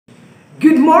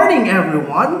Good morning,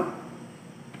 everyone.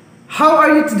 How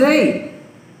are you today?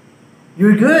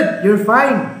 You're good. You're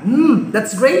fine.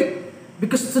 That's great.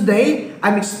 Because today,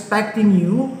 I'm expecting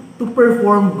you to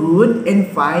perform good and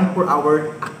fine for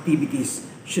our activities.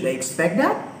 Should I expect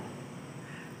that?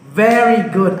 Very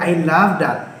good. I love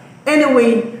that.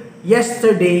 Anyway,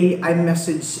 yesterday, I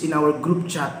messaged in our group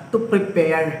chat to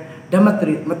prepare the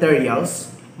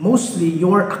materials, mostly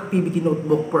your activity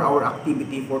notebook for our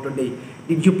activity for today.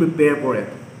 Did you prepare for it?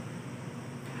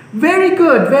 Very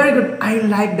good, very good. I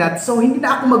like that. So, hindi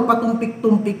na ako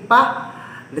magpatumpik-tumpik pa.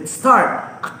 Let's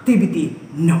start activity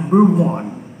number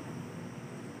 1.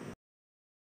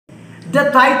 The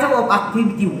title of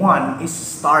activity 1 is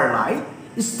Starlight,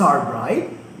 Star Bright,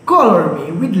 Color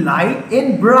Me with Light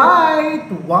and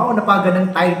Bright. Wow,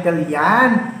 napagandang title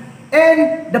yan.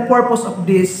 And the purpose of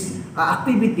this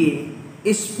activity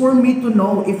is for me to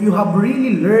know if you have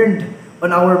really learned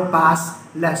on our past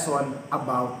lesson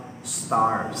about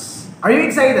stars. Are you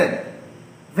excited?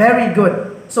 Very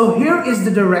good. So here is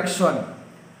the direction.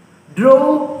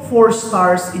 Draw 4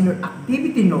 stars in your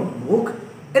activity notebook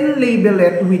and label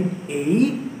it with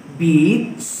A,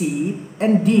 B, C,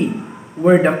 and D,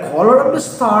 where the color of the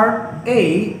star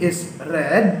A is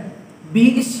red,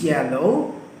 B is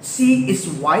yellow, C is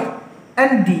white,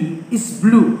 and D is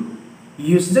blue.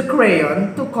 Use the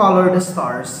crayon to color the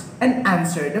stars and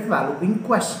answer the following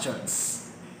questions.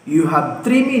 You have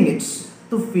 3 minutes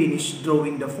to finish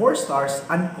drawing the 4 stars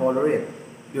and color it.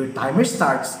 Your timer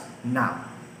starts now.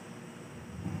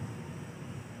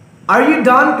 Are you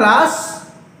done, class?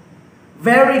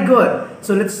 Very good.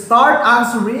 So let's start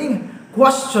answering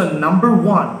question number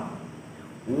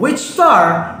 1. Which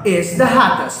star is the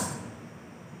hottest?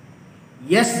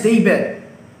 Yes, David.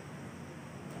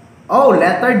 Oh,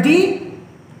 letter D?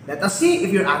 Let us see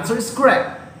if your answer is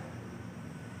correct.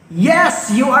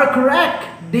 Yes, you are correct,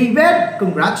 David.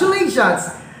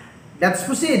 Congratulations. Let's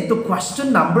proceed to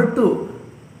question number 2.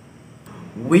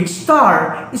 Which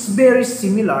star is very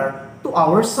similar to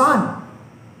our sun?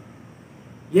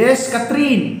 Yes,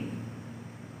 Catherine.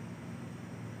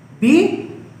 B?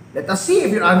 Let us see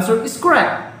if your answer is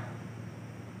correct.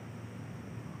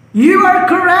 You are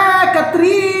correct,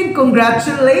 Catherine!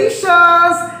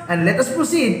 Congratulations! And let us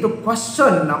proceed to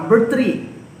question number 3.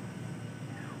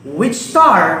 Which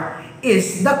star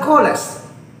is the coolest?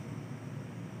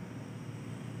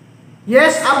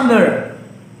 Yes, Abner.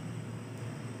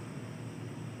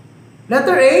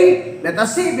 Letter A, let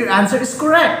us see if your answer is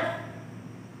correct.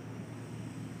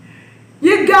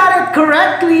 You got it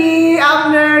correctly,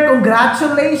 Abner!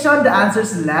 Congratulations! The answer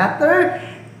is letter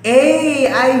A.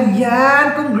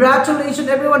 Ayan! Congratulations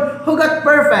everyone who got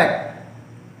perfect.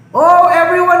 Oh,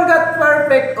 everyone got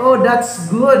perfect. Oh, that's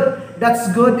good.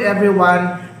 That's good,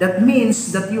 everyone. That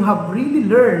means that you have really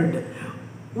learned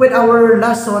with our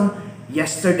lesson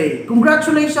yesterday.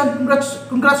 Congratulations.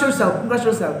 Congrats yourself. Congrats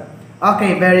yourself.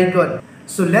 Okay, very good.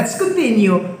 So let's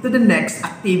continue to the next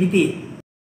activity.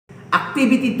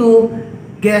 Activity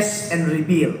 2, guess and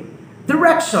reveal.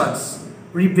 Directions.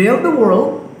 Reveal the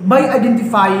world by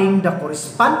identifying the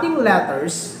corresponding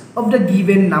letters of the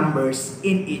given numbers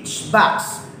in each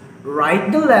box.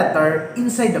 Write the letter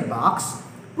inside the box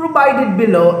provided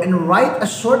below and write a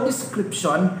short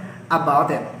description about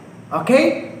it.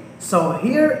 Okay? So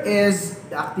here is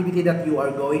the activity that you are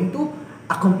going to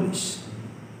accomplish.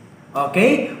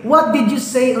 Okay? What did you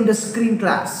say on the screen,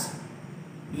 class?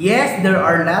 Yes, there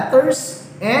are letters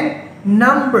and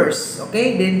numbers.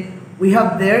 Okay? Then we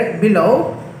have there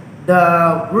below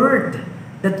the word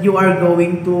that you are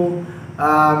going to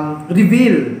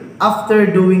reveal after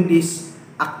doing this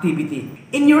activity.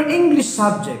 In your English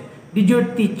subject, did your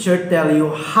teacher tell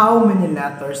you how many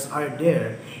letters are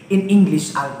there in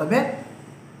English alphabet?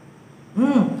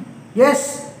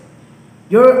 Yes,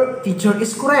 your teacher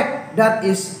is correct. That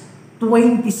is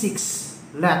 26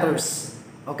 letters,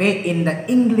 okay, in the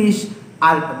English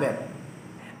alphabet.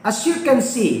 As you can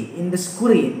see in the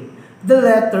screen, the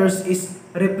letters is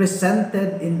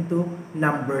represented into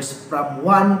numbers from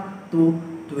 1 to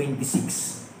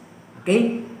 26.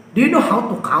 Okay? Do you know how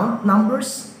to count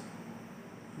numbers?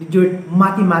 Did your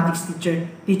mathematics teacher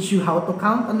teach you how to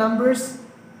count the numbers?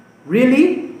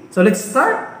 Really? So let's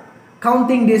start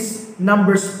counting these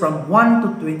numbers from 1 to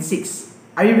 26.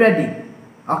 Are you ready?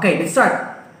 Okay, let's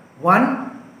start.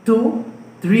 1, 2,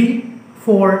 3,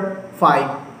 4,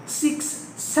 5, 6,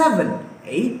 7,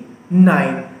 8,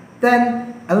 9,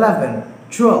 10, 11,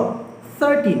 12,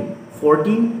 13,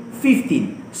 14,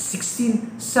 15,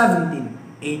 16, 17,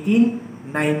 18,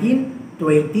 19,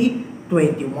 20,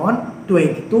 21,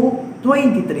 22,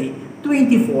 23,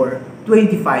 24,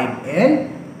 25, and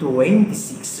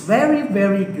 26. Very,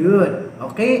 very good.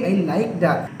 Okay, I like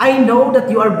that. I know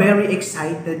that you are very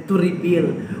excited to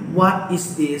reveal what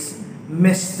is this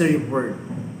mystery word.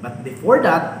 But before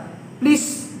that,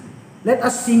 please let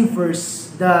us sing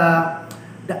first the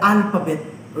alphabet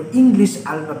or English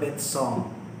alphabet song.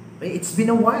 Okay, it's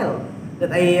been a while that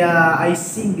I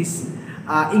sing this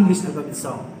English alphabet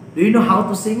song. Do you know how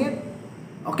to sing it?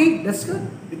 Okay, that's good.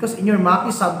 Because in your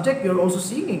MAPI subject, you're also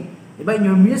singing. Diba? In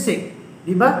your music.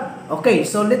 Diba? Okay,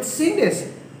 so let's sing this.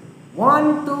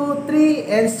 1, 2, 3,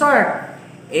 and start.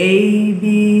 A,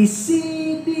 B,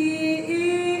 C, D,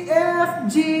 E, F,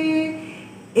 G,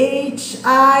 H,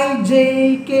 I,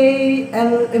 J, K,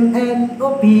 L, M, N,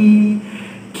 O, P,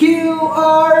 Q,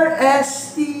 R,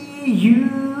 S, T,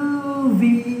 U,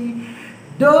 V,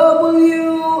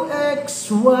 W, X,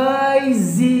 Y,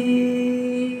 Z.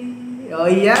 Oh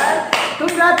yeah!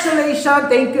 Congratulations!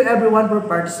 Thank you everyone for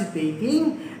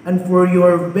participating and for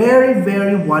your very,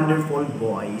 very wonderful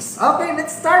voice. Okay,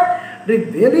 let's start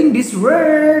revealing this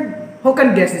word. Who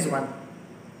can guess this one?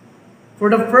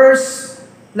 For the first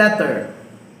letter.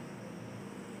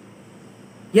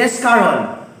 Yes,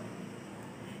 Carol.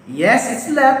 Yes, it's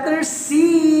letter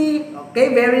C.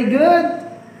 Okay, very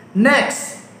good.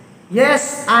 Next.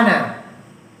 Yes, Anna.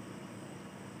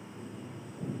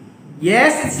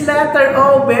 Yes, it's letter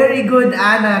O. Very good,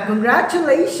 Anna.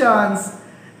 Congratulations.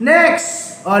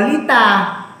 Next,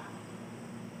 Lita.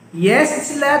 Yes,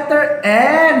 it's letter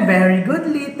N. Very good,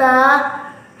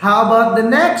 Lita. How about the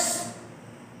next?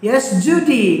 Yes,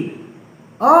 Judy.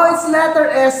 Oh, it's letter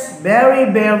S. Very,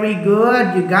 very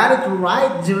good. You got it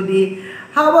right, Judy.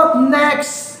 How about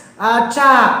next?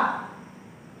 Cha.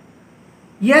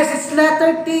 Yes, it's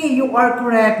letter T. You are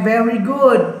correct. Very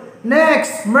good.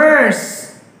 Next, Mers.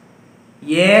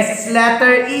 Yes, it's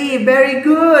letter E. Very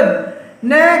good.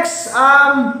 Next,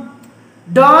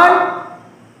 Don.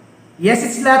 Yes,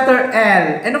 it's letter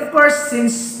L. And of course,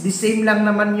 since the same lang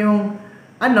naman yung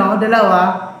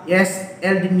dalawa, yes,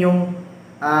 L din yung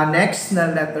next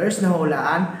na letters na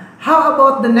hulaan. How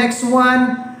about the next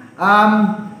one?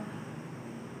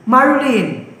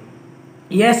 Marlene.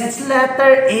 Yes, it's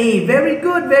letter A. Very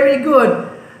good, very good.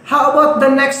 How about the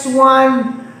next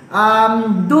one?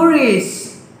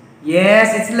 Doris.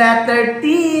 Yes, it's letter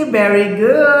T. Very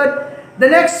good. The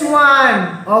next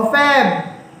one, Feb.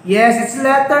 Yes, it's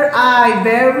letter I.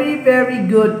 Very, very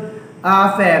good,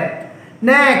 Feb.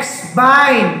 Next,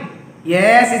 Vine.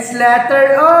 Yes, it's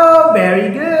letter O. Very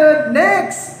good.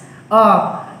 Next,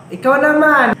 ikaw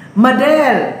naman,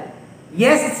 Madel.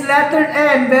 Yes, it's letter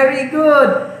N. Very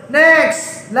good.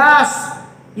 Next, last,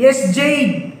 yes,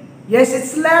 Jade. Yes,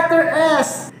 it's letter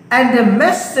S. And the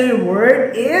mystery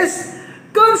word is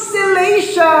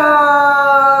constellations!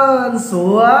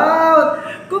 Wow!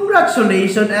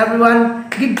 Congratulations,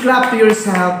 everyone. Give clap to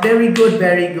yourself. Very good,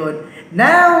 very good.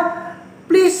 Now,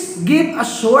 please give a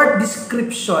short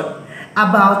description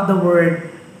about the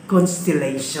word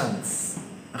constellations.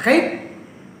 Okay?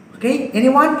 Okay?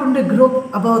 Anyone from the group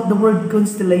about the word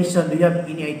constellation? Do you have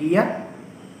any idea?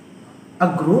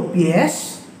 A group?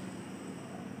 Yes.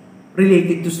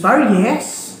 Related to star?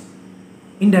 Yes.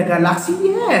 In the galaxy?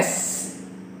 Yes.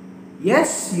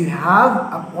 Yes, you have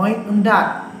a point on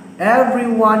that.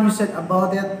 Everyone you said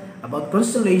about it, about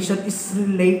constellation, is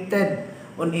related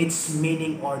on its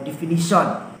meaning or definition.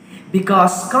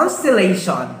 Because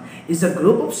constellation is a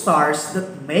group of stars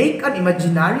that make an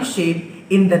imaginary shape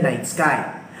in the night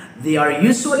sky. They are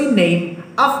usually named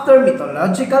after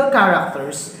mythological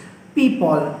characters,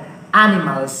 people,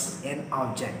 animals, and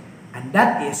objects. And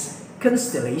that is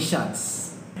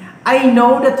constellations. I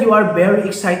know that you are very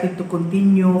excited to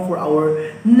continue for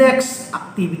our next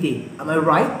activity. Am I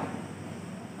right?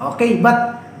 Okay,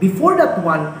 but before that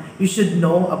one, you should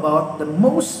know about the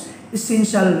most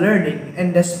essential learning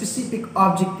and the specific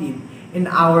objective in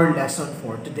our lesson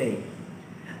for today.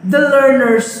 The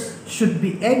learners should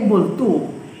be able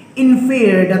to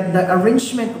infer that the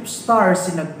arrangement of stars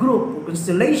in a group or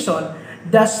constellation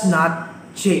does not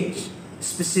change.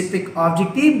 Specific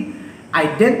objective: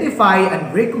 identify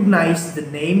and recognize the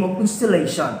name of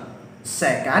constellation.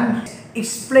 Second,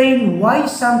 explain why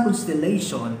some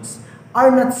constellations are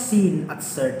not seen at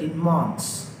certain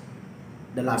months.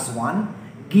 The last one,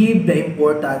 give the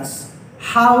importance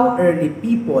how early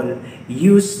people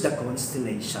use the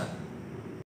constellation.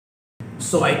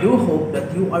 So I do hope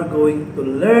that you are going to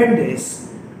learn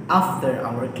this after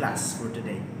our class for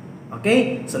today.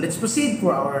 Okay, so let's proceed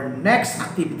for our next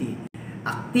activity.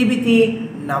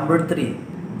 Activity number 3.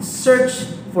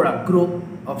 Search for a group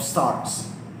of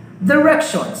stars.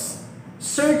 Directions.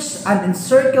 Search and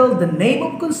encircle the name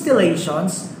of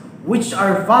constellations which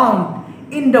are found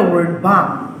in the word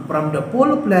bomb. from the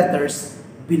pool of letters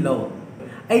below.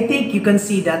 I think you can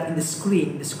see that in the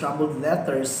screen, the scrambled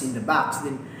letters in the box.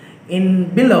 Then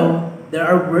in below, there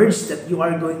are words that you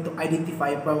are going to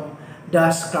identify from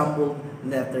the scrambled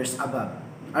letters above.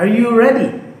 Are you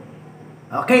ready?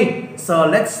 Okay, so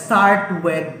let's start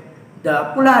with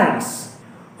the Polaris.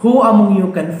 Who among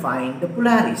you can find the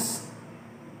Polaris?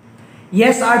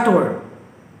 Yes, Arthur.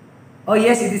 Oh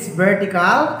yes, it is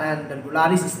vertical and the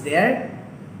Polaris is there.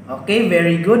 Okay,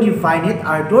 very good. You find it,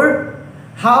 Arthur.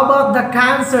 How about the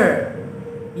Cancer?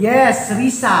 Yes,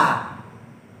 Risa.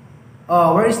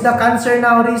 Oh, where is the Cancer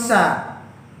now, Risa?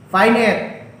 Find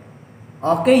it.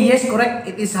 Okay, yes, correct.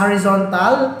 It is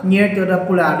horizontal, near to the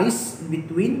Polaris, in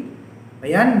between.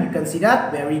 Ayan, you can see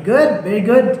that. Very good,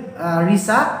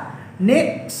 Risa.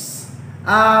 Next,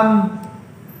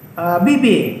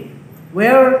 Bibi.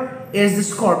 Where is the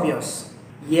Scorpios?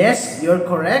 Yes, you're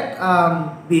correct,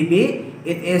 Bibi.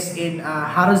 It is in a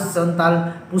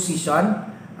horizontal position,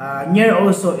 near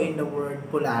also in the word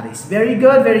Polaris. Very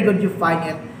good, you find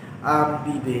it,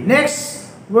 Bibi.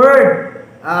 Next word,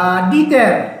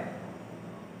 Dieter.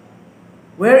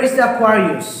 Where is the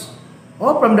Aquarius?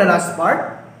 Oh, from the last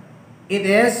part. It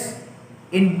is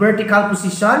in vertical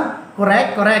position.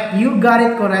 Correct. You got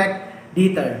it correct,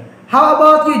 Dieter. How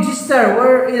about you, Gister?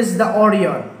 Where is the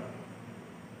Orion?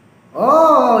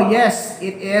 Oh, yes.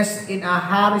 It is in a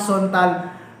horizontal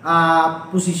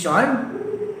position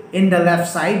in the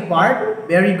left side part.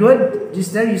 Very good,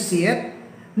 Gister. You see it.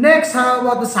 Next, how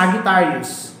about the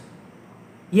Sagittarius?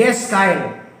 Yes,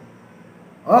 Kyle.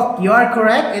 Oh, you are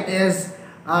correct. It is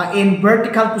in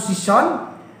vertical position,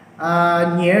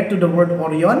 near to the word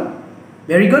Orion.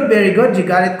 Very good. You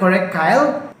got it correct,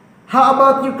 Kyle. How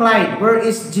about you, Clyde? Where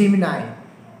is Gemini?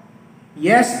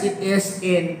 Yes, it is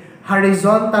in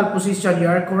horizontal position. You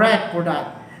are correct for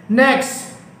that.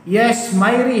 Next, yes,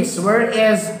 Myris. Where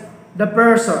is the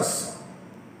Perseus?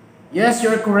 Yes,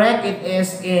 you're correct. It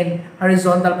is in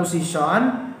horizontal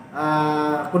position,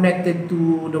 connected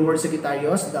to the word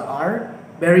Sagittarius, the R.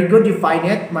 Very good. You find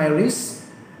it, Myris.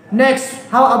 Next,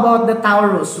 how about the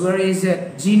Taurus? Where is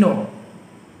it? Gino.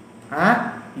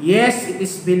 Yes, it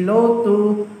is below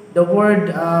to the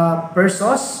word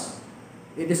Perseus.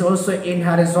 It is also in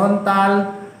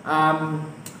horizontal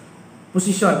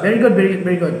position. Very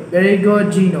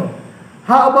good, Gino.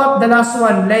 How about the last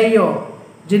one, Leo?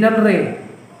 Ginalre.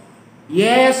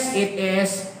 Yes, it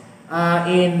is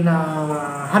in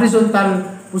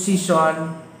horizontal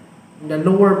position in the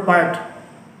lower part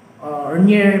or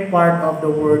near part of the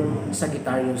word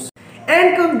Sagittarius.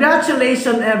 And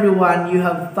congratulations everyone, you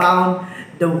have found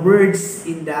the words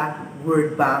in the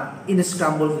word bank in the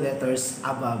scrambled letters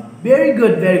above. Very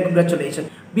congratulations.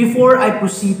 Before I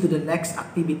proceed to the next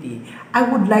activity, I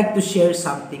would like to share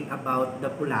something about the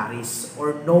Polaris,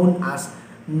 or known as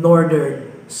Northern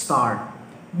Star.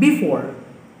 Before,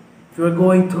 if you're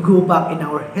going to go back in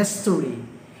our history,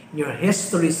 in your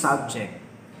history subject,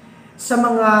 sa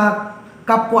mga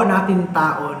kapwa natin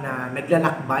tao na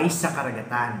naglalakbay sa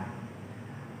karagatan,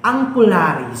 ang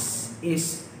Polaris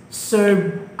is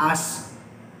served as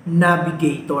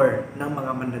navigator ng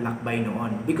mga manlalakbay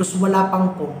noon because wala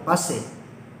pang kompas eh.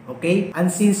 Okay? And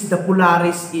since the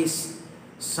Polaris is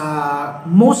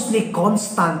mostly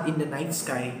constant in the night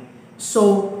sky,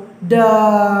 so the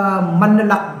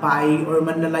manlalakbay or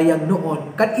manlalayag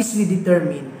noon can easily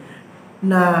determine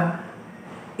na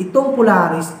itong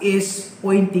Polaris is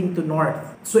pointing to north.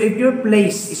 So if your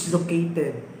place is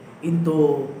located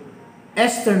into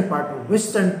eastern part or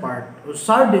western part or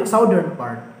southern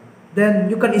part, then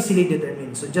you can easily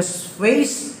determine. So just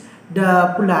face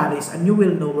the Polaris and you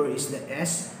will know where is the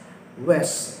east,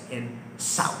 west, and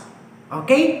south.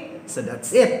 Okay? So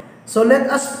that's it. So let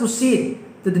us proceed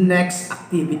to the next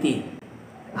activity.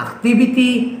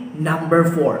 Activity number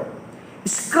 4.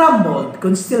 Scrambled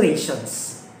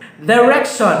constellations.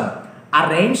 Direction.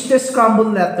 Arrange the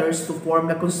scrambled letters to form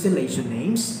the constellation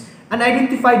names and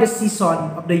identify the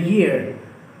season of the year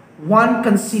one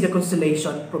can see the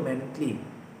constellation prominently.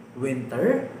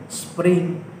 Winter,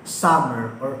 spring,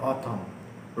 summer, or autumn.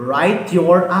 Write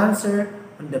your answer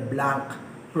on the blank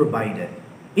provided.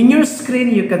 In your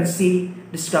screen, you can see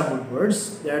the scrambled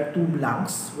words. There are 2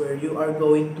 blanks where you are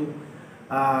going to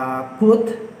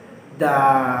put the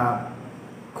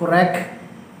correct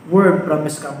word from the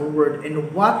scrambled word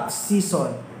and what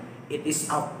season it is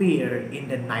appear in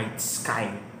the night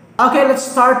sky. Okay, let's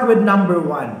start with number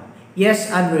 1. Yes,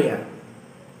 Andrea.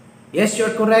 Yes,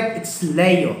 you're correct. It's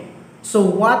Leo. So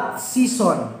what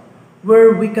season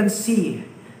where we can see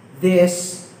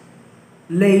this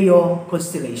Leo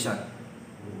constellation?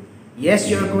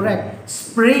 Yes, you're correct.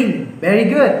 Spring.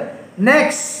 Very good.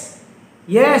 Next.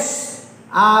 Yes,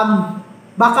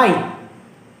 Bakay.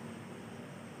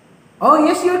 Oh,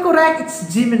 yes, you're correct. It's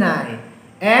Gemini.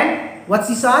 And what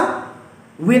season?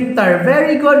 Winter.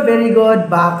 Very good,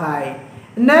 Bakay.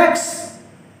 Next,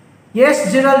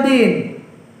 yes, Geraldine.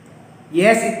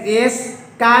 Yes, it is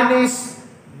Canis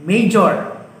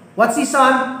Major. What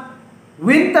season?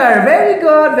 Winter. Very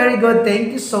good.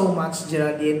 Thank you so much,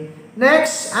 Geraldine.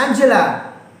 Next,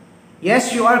 Angela.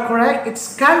 Yes, you are correct.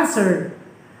 It's Cancer.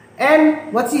 And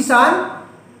what season?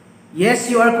 Yes,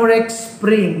 you are correct.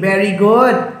 Spring. Very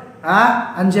good.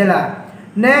 Angela.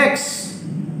 Next,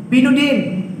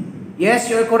 Binudin. Yes,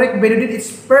 you are correct. Binudin, it's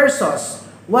Persos.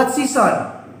 What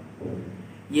season?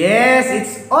 Yes,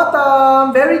 it's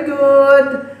autumn. Very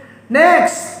good.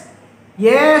 Next.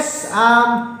 Yes,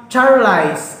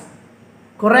 Charlize.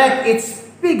 Correct. It's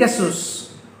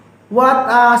Pegasus. What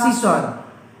season?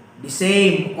 The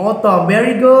same. Autumn.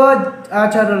 Very good,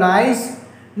 Charlize.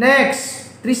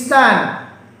 Next. Tristan.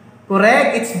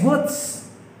 Correct. It's Boots.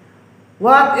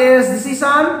 What is the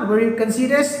season where you can see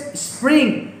this?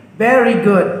 Spring. Very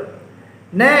good.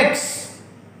 Next.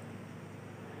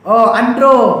 Oh,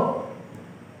 Andro.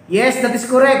 Yes, that is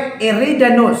correct.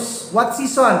 Eridanus. What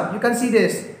season? You can see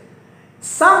this.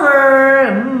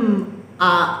 Summer.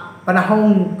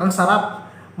 Panahong ang sarap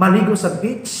maligo sa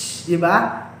beach, di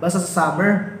ba? Basta sa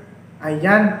summer.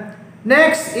 Ayan.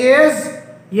 Next is,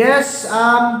 yes,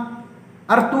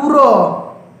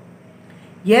 Arturo.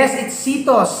 Yes, it's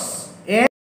Citos. And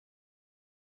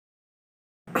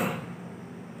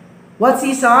what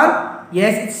season?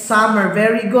 Yes, it's summer.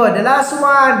 Very good. The last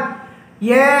one.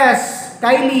 Yes,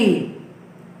 Kylie.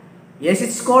 Yes,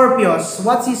 it's Scorpios.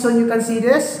 What season you can see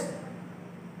this?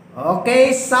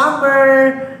 Okay,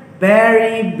 summer.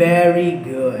 Very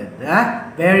good.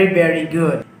 Very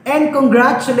good. And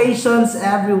congratulations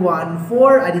everyone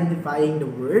for identifying the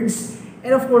words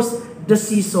and of course the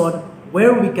season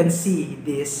where we can see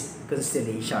this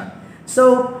constellation.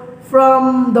 So,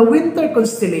 from the winter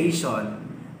constellation,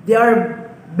 they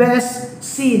are best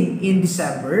seen in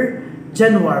December,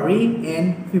 January,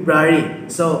 and February.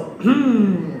 So,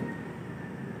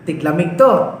 tiglamig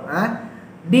to.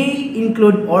 They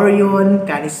include Orion,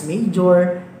 Canis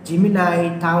Major,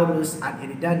 Gemini, Taurus, and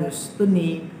Eridanus, to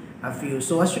name a few.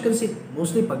 So, as you can see,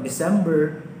 mostly pag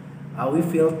December, we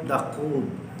feel the cold.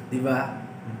 Diba?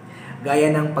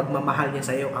 Gaya ng pagmamahal niya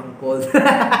sa'yo, ang cold.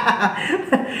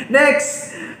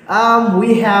 Next,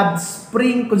 we have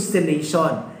spring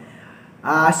constellation.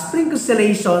 Spring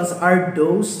constellations are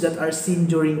those that are seen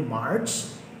during March,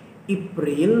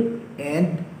 April,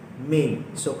 and May.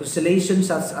 So, constellations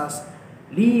such as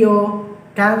Leo,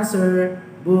 Cancer,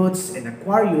 Boots, and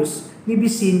Aquarius may be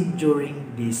seen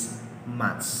during these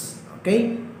months.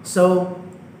 Okay? So,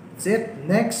 that's it.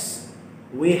 Next,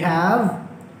 we have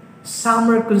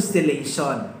summer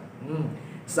constellation.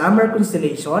 Summer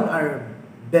constellation are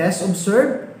best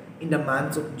observed in the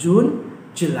months of June,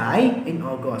 July, and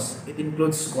August. It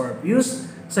includes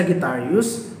Scorpius,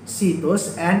 Sagittarius,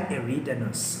 Cetus, and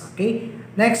Eridanus. Okay?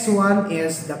 Next one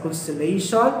is the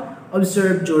constellation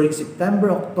observed during September,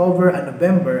 October, and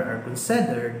November are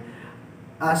considered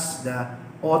as the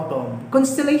autumn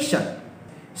constellation.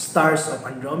 Stars of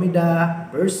Andromeda,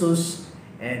 Perseus,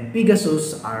 and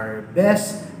Pegasus are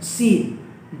best seen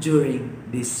during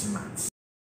these months.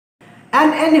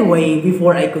 And anyway,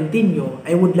 before I continue,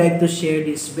 I would like to share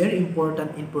this very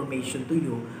important information to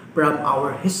you from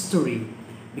our history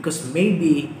because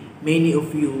maybe many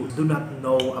of you do not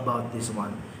know about this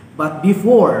one. But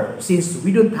before, since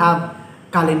we don't have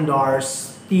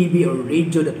calendars, TV, or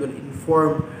radio that will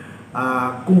inform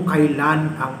kung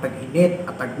kailan ang tag-init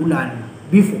at tag-ulan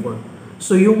before,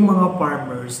 so yung mga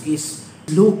farmers is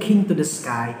looking to the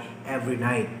sky every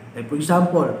night. Like for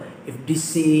example, if they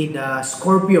see the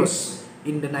Scorpios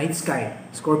in the night sky,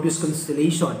 Scorpius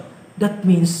constellation, that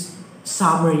means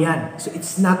summer yan. So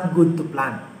it's not good to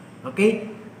plant.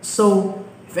 Okay? So,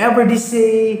 if ever they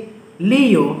say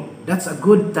Leo, that's a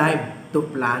good time to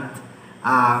plant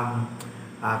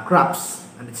crops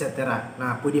and etc.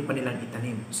 na pwede pa nilang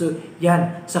itanim. So,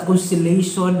 yan. Sa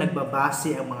constellation,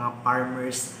 nagbabase ang mga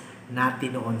farmers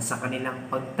natin noon sa kanilang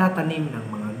pagtatanim ng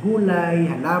mga gulay,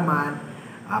 halaman,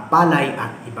 palay,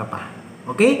 at iba pa.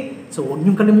 Okay? So, huwag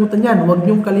niyong kalimutan yan. Huwag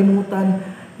niyong kalimutan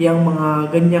yung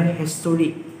mga ganyang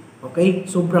history. Okay?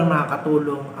 Sobrang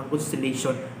nakakatulong ang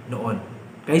constellation noon.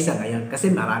 Kaysa ngayon. Kasi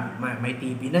may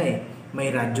TV na eh. May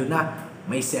radyo na.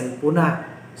 May cellphone na.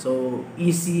 So,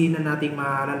 easy na nating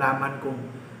malalaman kung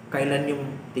kailan yung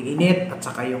ting-init at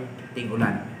saka yung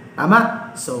ting-ulan.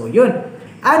 Tama? So, yun.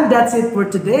 And that's it for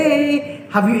today.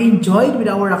 Have you enjoyed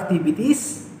with our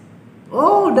activities?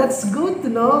 Oh, that's good to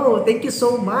know. Thank you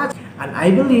so much. And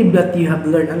I believe that you have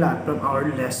learned a lot from our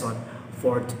lesson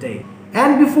for today.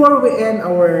 And before we end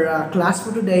our class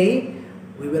for today,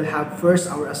 we will have first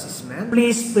our assessment.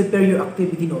 Please prepare your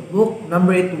activity notebook,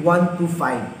 number it 1 to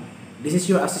 5. This is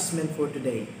your assessment for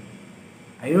today.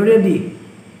 Are you ready?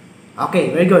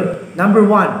 Okay, very good. Number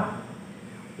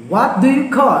 1. What do you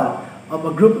call of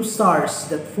a group of stars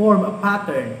that form a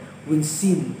pattern when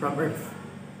seen from Earth?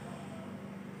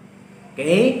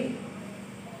 Okay?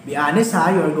 Be honest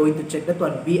ha, you are going to check that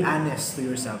one. Be honest to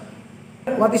yourself.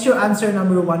 What is your answer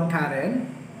number 1, Karen?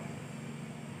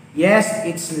 Yes,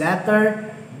 it's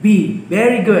letter B.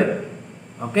 Very good.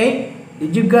 Okay?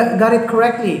 Did you got it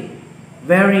correctly?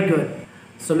 Very good.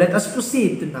 So let us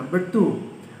proceed to number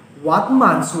 2. What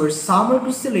months where summer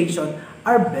constellation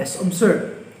are best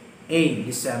observed? A.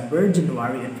 December,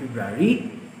 January, and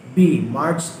February. B.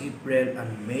 March, April,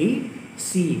 and May.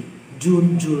 C.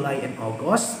 June, July, and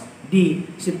August. D.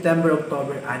 September,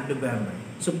 October, and November.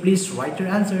 So please write your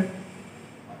answer.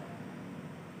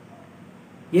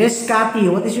 Yes, Kathy,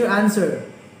 what is your answer?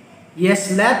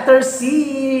 Yes, letter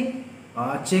C.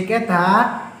 Oh, check it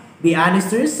ha. Be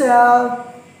honest to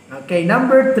yourself. Okay,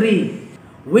 number 3.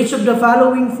 Which of the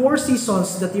following 4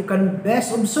 seasons that you can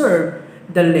best observe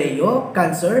the Leo,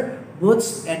 Cancer,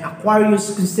 Boots, and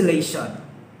Aquarius constellation?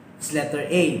 It's letter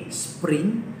A,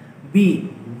 spring.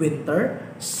 B, winter.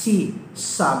 C,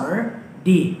 summer.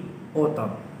 D,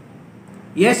 autumn.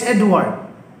 Yes, Edward.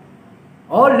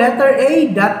 Oh, letter A,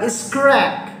 that is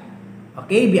correct.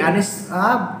 Okay, be honest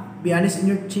in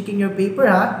your checking your paper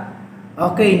ha.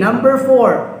 Okay, number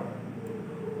 4.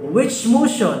 Which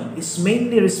motion is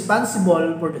mainly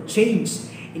responsible for the change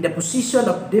in the position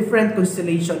of different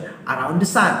constellations around the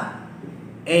sun?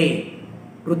 A,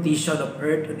 rotation of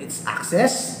Earth on its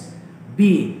axis.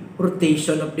 B,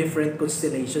 rotation of different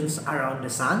constellations around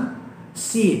the sun.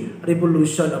 C,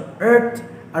 revolution of Earth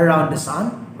around the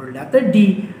sun. Or letter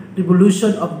D,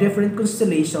 revolution of different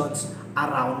constellations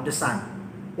around the sun.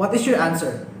 What is your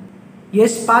answer?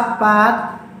 Yes,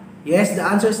 Pat. Yes, the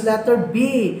answer is letter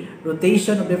B,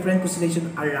 rotation of different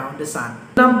constellations around the sun.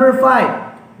 Number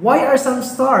 5. Why are some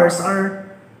stars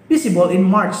are visible in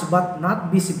March but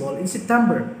not visible in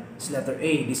September? It's letter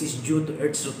A, this is due to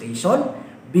Earth's rotation.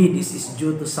 B, this is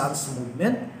due to sun's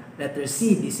movement. Letter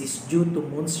C, this is due to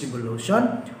moon's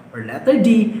revolution. Or letter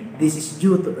D, this is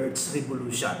due to Earth's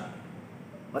revolution.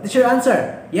 What is your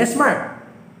answer? Yes, Mark.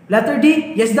 Letter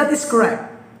D? Yes, that is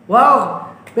correct.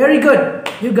 Wow, very good.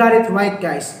 You got it right,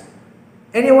 guys.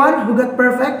 Anyone who got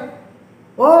perfect?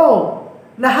 Oh,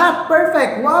 lahat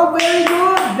perfect. Wow, very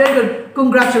good. Very good.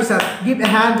 Congrats yourself. Give a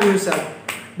hand to yourself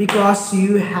because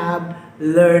you have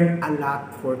learned a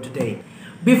lot for today.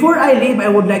 Before I leave, I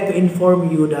would like to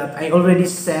inform you that I already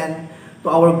sent to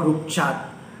our group chat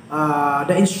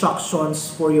the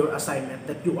instructions for your assignment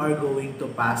that you are going to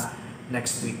pass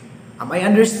next week. Am I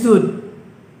understood?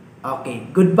 Okay,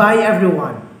 goodbye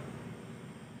everyone.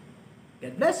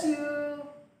 God bless you.